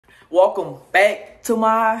Welcome back to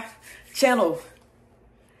my channel.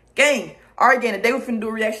 Gang, alright gang, today we're finna do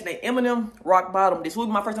a reaction to Eminem, Rock Bottom. This will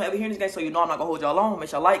be my first time ever hearing this game, so you know I'm not gonna hold y'all long. Make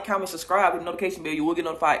sure you like, comment, subscribe, hit the notification bell. You will get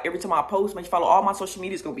notified every time I post. Make sure you follow all my social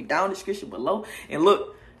media. It's gonna be down in the description below. And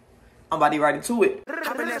look, I'm about to get right into it.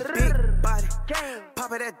 Poppin' that big body,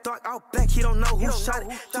 poppin' that dark out black, he don't know who shot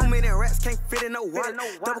it. Too many rats can't fit in no wallet.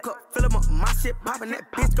 Double cup, fill him up, my shit poppin',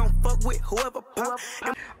 that bitch gon' fuck with whoever pop.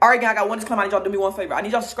 Alright gang, I got one disclaimer. I need y'all to do me one favor. I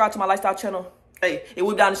need y'all to subscribe to my lifestyle channel. Hey, it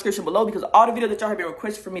will be down in the description below because all the videos that y'all have been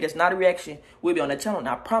requested for me that's not a reaction will be on that channel. And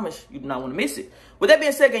I promise you do not want to miss it. With that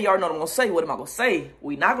being said, gang, y'all know what I'm going to say. What am I going to say?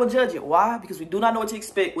 We not going to judge it. Why? Because we do not know what to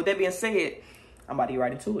expect. With that being said, I'm about to get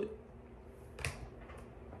right into it.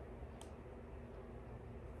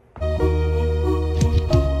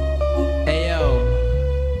 Hey yo,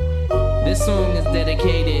 this song is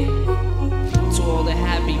dedicated to all the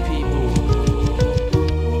happy people.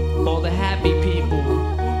 All the happy people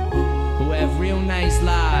who have real nice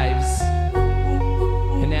lives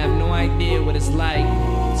and have no idea what it's like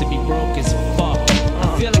to be broke as fuck.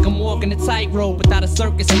 I feel like I'm walking a tightrope without a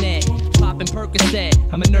circus net. Popping Percocet,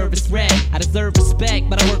 I'm a nervous wreck. I deserve respect,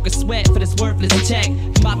 but I work a sweat for this worthless check.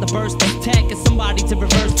 I'm about to burst this tech and somebody to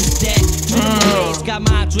reverse this debt. Rage, got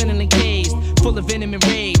my adrenaline caged, full of venom and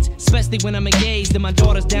rage. Especially when I'm engaged and my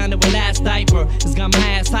daughter's down to her last diaper. It's got my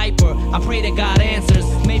ass hyper. I pray that God answers.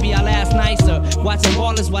 Maybe I'll ask nicer. Watching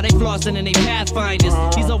ballers while they flossing in they pathfinders.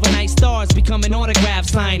 These overnight stars becoming autograph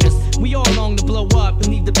signers. We all long to blow up and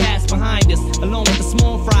leave the past behind us, along with the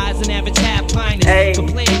small fries and average half pinters. Hey. But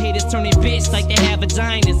player haters turning bitch like they have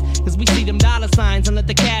vaginas, cause we see them dollar signs and let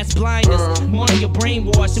the cash blind us. More of your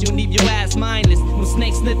brainwash, it will leave your ass mindless. When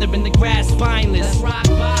snakes slither in the grass spineless. That's rock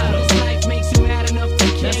bottom. This life makes you mad enough to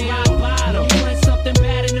care. That's rock bottom. You want something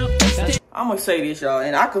bad enough to stay. I'm going to say this, y'all,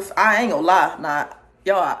 and I ain't going to lie. Nah,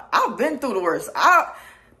 y'all, I've been through the worst.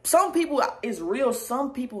 Some people, it's real,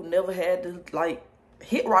 some people never had to, like,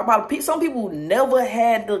 hit rock bottom. Some people never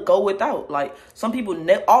had to go without. Like, some people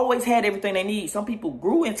always had everything they need. Some people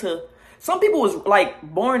some people was like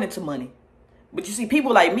born into money. But you see,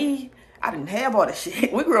 people like me, I didn't have all that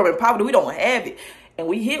shit. We grew up in poverty. We don't have it. And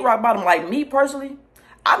we hit rock bottom. Like me personally,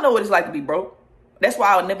 I know what it's like to be broke. That's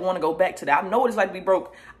why I would never want to go back to that. I know what it's like to be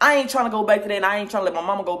broke. I ain't trying to go back to that, and I ain't trying to let my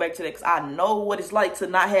mama go back to that, because I know what it's like to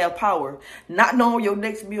not have power, not knowing where your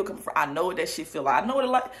next meal coming from. I know what that shit feel like. I know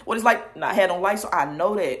what it's like not had on lights, so I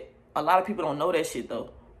know that. A lot of people don't know that shit,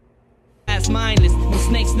 though. That's mindless. When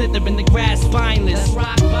snakes slither in the grass spineless. That's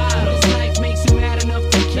rock bottom. This life makes you mad enough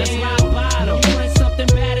to care. That's rock bottom. You want something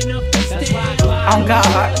bad enough to stay. That's rock bottom. Oh,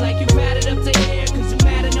 God. Like you mad enough to hear, cause you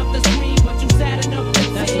mad enough to scream, but you sad enough to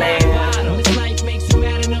stay. That's rock bottom. This life makes you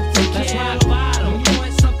mad enough to care. That's rock bottom. You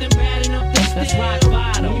want something bad enough to stay. That's rock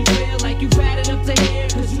bottom. You feel like you bad enough to hear,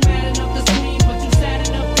 cause you mad enough to scream, but you sad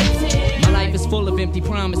enough to tear. My life is full of empty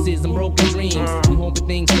promises and broken dreams. I'm hoping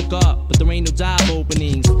things look up, but there ain't no job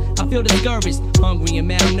openings. I feel discouraged, hungry and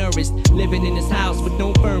malnourished, living in this house with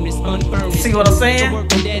no furnace, unfurnished. See what I'm saying?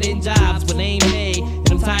 Working dead-end jobs with lame pay,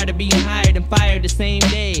 and I'm tired of being hired and fired the same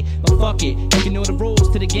day. But fuck it, if you know the rules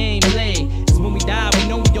to the game play, cause when we die, we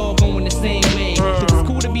know we all going the same way. Cause it's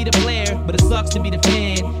cool to be the player, but it sucks to be the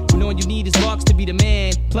fan. When all you need is bucks to be the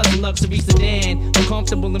man, plus a luxury sedan. I'm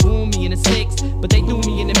comfortable and roomy in a six, but they threw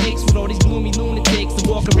me in the mix with all these gloomy lunatics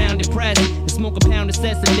who walk around depressed and smoke a pound of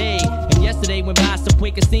cess a day. And yesterday went by so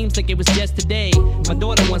quick it seems like it was just today. My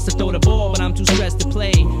daughter wants to throw the ball, but I'm too stressed to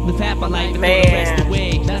play. Live half my life and throw the rest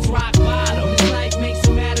away. That's rock bottom. This life makes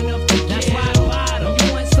you mad enough to care. That's rock bottom.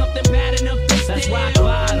 You want something bad enough to stay. That's rock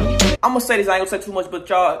bottom. I'm gonna say this, I ain't gonna say too much, but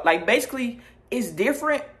y'all, like, basically, it's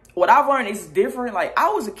different. What I've learned is different. Like, I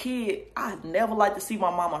was a kid, I never liked to see my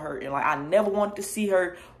mama hurt. And, like, I never wanted to see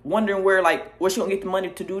her wondering where she gonna get the money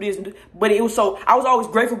to do this. But it was so, I was always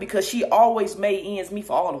grateful because she always made ends meet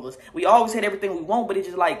for all of us. We always had everything we want, but it's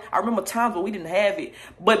just like, I remember times when we didn't have it.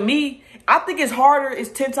 But me, I think it's harder, it's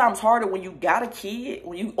 10 times harder when you got a kid,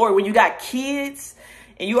 when you got kids,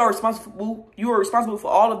 and you are responsible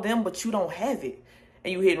for all of them, but you don't have it.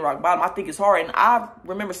 And you hitting rock bottom. I think it's hard. And I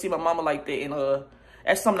remember seeing my mama like that, and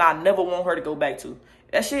that's something I never want her to go back to.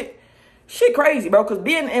 That shit crazy, bro. Because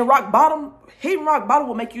being in rock bottom, hitting rock bottom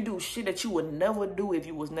will make you do shit that you would never do if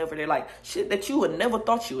you was never there. Like, shit that you would never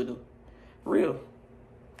thought you would do. Real.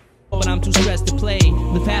 But I'm too stressed to play.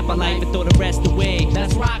 Live half my life and throw the rest away.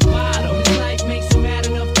 That's rock bottom. This life makes you mad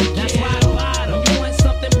enough to care. That's rock bottom. You want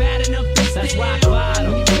something bad enough to stay. That's rock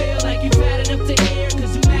bottom. You feel like you bad enough to hear,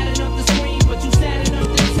 cause you mad enough to scream, but you sad enough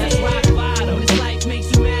to tear. That's rock bottom. This life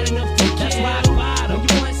makes you mad enough to care. That's rock bottom.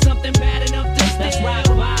 You want something bad enough to stay. That's rock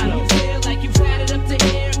bottom. You feel like you bad enough to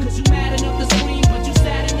hear, cause you mad enough to scream, but you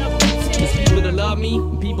sad enough to tear. There's people that love me,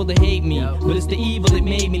 people evil to hate me, but it's the evil that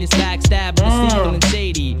made me this backstab, this evil and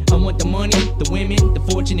shady. I want the money, the women, the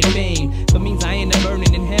fortune and fame. But means I end up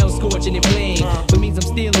burning in hell, scorching in flame. But means I'm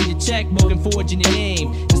stealing your checkbook and forging your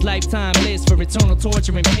name. This lifetime list for eternal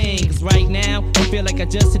torture and pain. Cause right now, I feel like I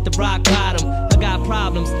just hit the rock bottom. I got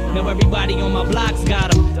problems, now everybody on my block's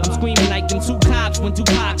got them. I'm screaming like them two cops when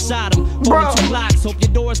Tupac shot them. Holding two blocks, hope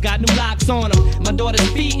your doors got new locks on them. My daughter's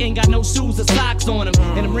feet ain't got no shoes or socks on them.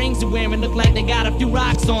 And the rings you're wearing look like they got a few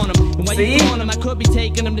rocks on them. And while you pawn them, I could be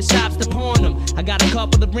taking them to shops to pawn them. I got a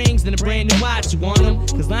couple of rings and a brand new watch, you want them?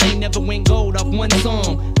 Cause I ain't never went gold off one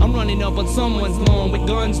song. I'm running up on someone's lawn with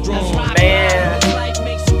guns drawn. Man. Life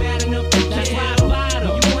makes you mad enough to that's rock bottom.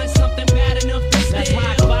 You want something bad enough to stay. That's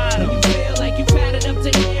rock bottom. You feel like you fat enough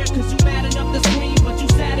to hear, cause you mad enough to scream, but you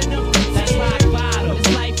sad enough to that's rock bottom.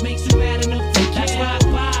 This life makes you mad enough to that's rock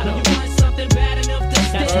bottom. You want something bad enough to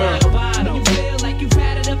stay. That's rock bottom. You feel like you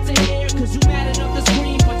fat enough to hear, cause you mad enough to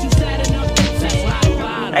scream, but you sad enough to that's rock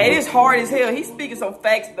bottom. Hey, this hard as hell. He's speaking some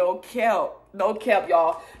facts, no cap. No cap,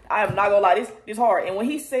 y'all. I am not gonna lie, this hard. And when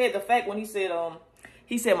he said the fact, when he said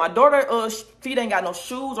my daughter feet ain't got no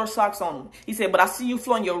shoes or socks on them. He said, but I see you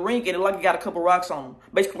flowing your ring and it like you got a couple rocks on them.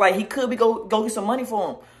 Basically, like he could be go get some money for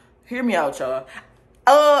him. Hear me out, y'all.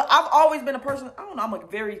 I've always been a person, I don't know, I'm a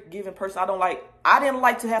very giving person. I didn't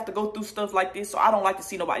like to have to go through stuff like this, so I don't like to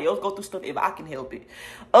see nobody else go through stuff if I can help it.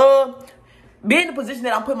 Being in the position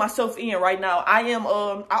that I'm putting myself in right now, I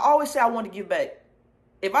always say I want to give back.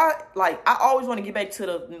 I always want to get back to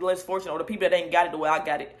the less fortunate or the people that ain't got it the way I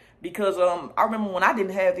got it. Because I remember when I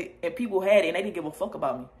didn't have it and people had it and they didn't give a fuck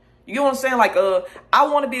about me. You get what I'm saying? Like, I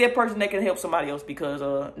want to be that person that can help somebody else because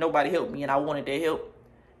nobody helped me and I wanted their help.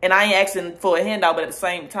 And I ain't asking for a handout, but at the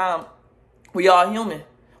same time, we all human.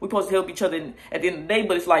 We supposed to help each other at the end of the day,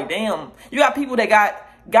 but it's like, damn, you got people that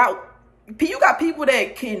you got people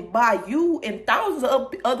that can buy you and thousands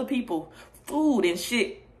of other people food and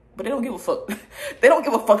shit. But they don't give a fuck. They don't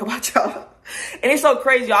give a fuck about y'all. And it's so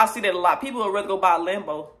crazy. Y'all see that a lot. People would rather go buy a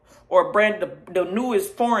Lambo or brand the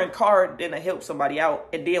newest foreign car than to help somebody out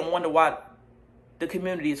and then wonder why the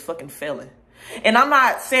community is fucking failing. And I'm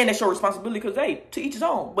not saying that's your responsibility because, hey, to each his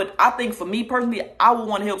own. But I think for me personally, I would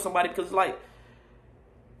want to help somebody because, like,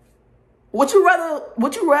 would you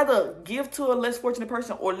rather give to a less fortunate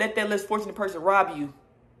person or let that less fortunate person rob you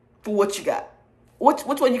for what you got? Which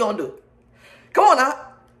one you gonna do? Come on now.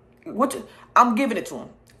 I'm giving it to them.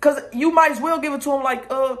 Because you might as well give it to them like,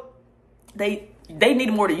 they need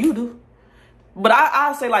it more than you do. But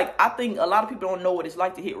I say, like, I think a lot of people don't know what it's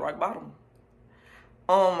like to hit rock bottom.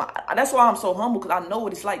 That's why I'm so humble, because I know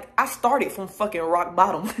what it's like. I started from fucking rock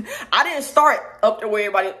bottom. I didn't start up there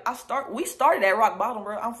where everybody, we started at rock bottom,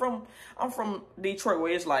 bro. I'm from Detroit,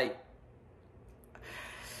 where it's like,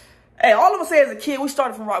 hey, all I'm gonna say as a kid, we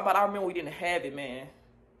started from rock bottom. I remember we didn't have it, man.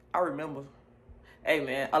 I remember. Hey,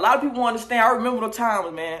 man, a lot of people understand. I remember the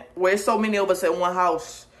times, man, where so many of us at one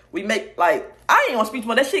house. We make, like, I ain't gonna speak to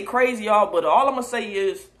much. That shit crazy, y'all, but all I'm gonna say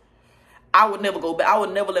is I would never go back. I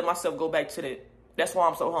would never let myself go back to that. That's why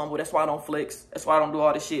I'm so humble. That's why I don't flex. That's why I don't do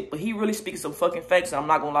all this shit. But he really speaking some fucking facts, and I'm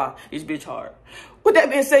not gonna lie. This bitch hard. With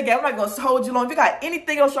that being said, guys, I'm not gonna hold you long. If you got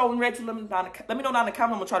anything else y'all want to react to, let me know down in the comment.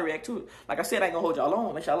 I'm gonna try to react to it. Like I said, I ain't gonna hold y'all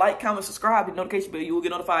long. Make sure y'all like, comment, subscribe, hit the notification bell. You will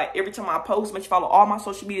get notified every time I post. Make sure you follow all my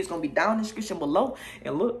social media. It's gonna be down in the description below.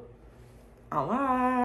 And look, alright.